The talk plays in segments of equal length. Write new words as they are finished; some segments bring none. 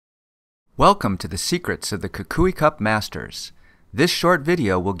Welcome to the secrets of the Kukui Cup Masters. This short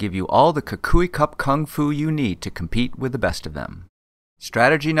video will give you all the Kukui Cup Kung Fu you need to compete with the best of them.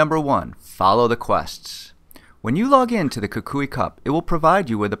 Strategy number 1, follow the quests. When you log in to the Kukui Cup, it will provide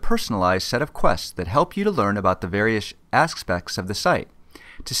you with a personalized set of quests that help you to learn about the various aspects of the site.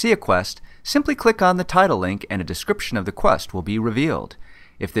 To see a quest, simply click on the title link and a description of the quest will be revealed.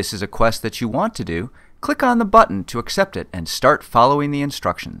 If this is a quest that you want to do, click on the button to accept it and start following the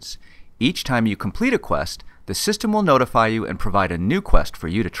instructions. Each time you complete a quest, the system will notify you and provide a new quest for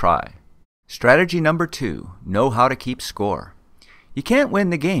you to try. Strategy number 2, know how to keep score. You can't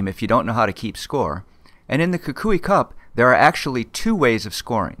win the game if you don't know how to keep score, and in the Kukui Cup, there are actually 2 ways of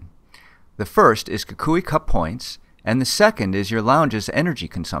scoring. The first is Kukui Cup points, and the second is your lounge's energy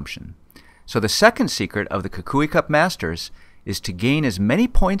consumption. So the second secret of the Kukui Cup Masters is to gain as many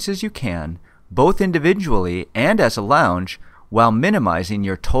points as you can, both individually and as a lounge, while minimizing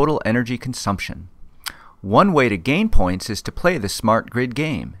your total energy consumption. One way to gain points is to play the Smart Grid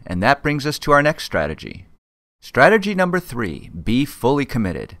game, and that brings us to our next strategy. Strategy number 3, be fully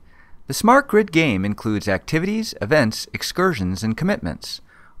committed. The Smart Grid game includes activities, events, excursions, and commitments.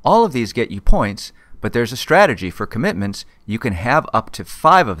 All of these get you points, but there's a strategy for commitments. You can have up to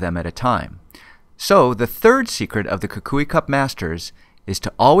 5 of them at a time. So the third secret of the Kukui Cup Masters is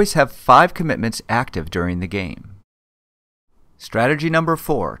to always have 5 commitments active during the game. Strategy number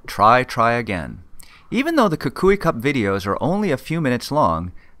 4, try again. Even though the Kukui Cup videos are only a few minutes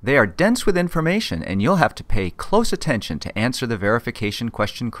long, they are dense with information and you'll have to pay close attention to answer the verification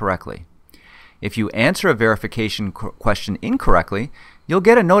question correctly. If you answer a verification question incorrectly, you'll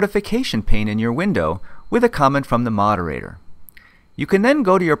get a notification pane in your window with a comment from the moderator. You can then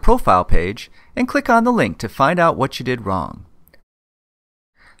go to your profile page and click on the link to find out what you did wrong.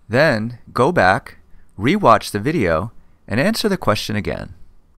 Then go back, re-watch the video, and answer the question again.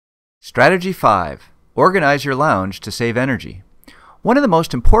 Strategy 5, organize your lounge to save energy. One of the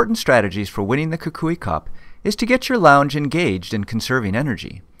most important strategies for winning the Kukui Cup is to get your lounge engaged in conserving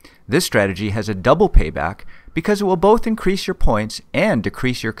energy. This strategy has a double payback because it will both increase your points and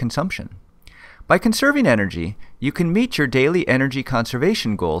decrease your consumption. By conserving energy, you can meet your daily energy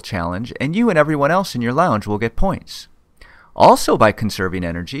conservation goal challenge and you and everyone else in your lounge will get points. Also by conserving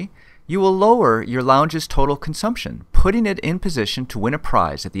energy, you will lower your lounge's total consumption, putting it in position to win a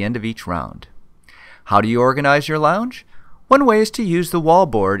prize at the end of each round. How do you organize your lounge? One way is to use the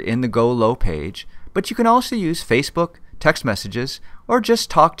wallboard in the Go Low page, but you can also use Facebook, text messages, or just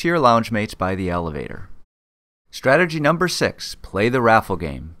talk to your lounge mates by the elevator. Strategy number 6, play the raffle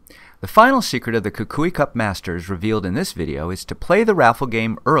game. The final secret of the Kukui Cup Masters revealed in this video is to play the raffle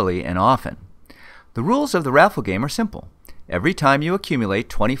game early and often. The rules of the raffle game are simple. Every time you accumulate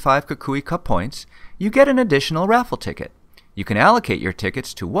 25 Kukui Cup points, you get an additional raffle ticket. You can allocate your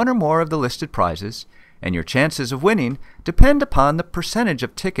tickets to one or more of the listed prizes, and your chances of winning depend upon the percentage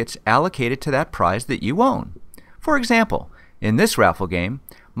of tickets allocated to that prize that you own. For example, in this raffle game,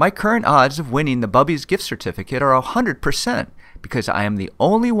 my current odds of winning the Bubby's gift certificate are 100% because I am the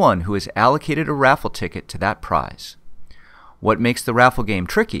only one who has allocated a raffle ticket to that prize. What makes the raffle game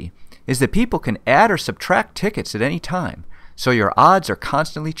tricky is that people can add or subtract tickets at any time, so your odds are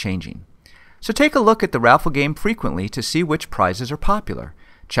constantly changing. So take a look at the raffle game frequently to see which prizes are popular.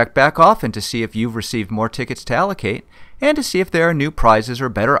 Check back often to see if you've received more tickets to allocate and to see if there are new prizes or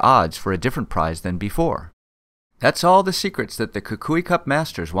better odds for a different prize than before. That's all the secrets that the Kukui Cup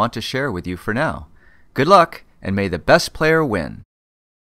Masters want to share with you for now. Good luck, and may the best player win.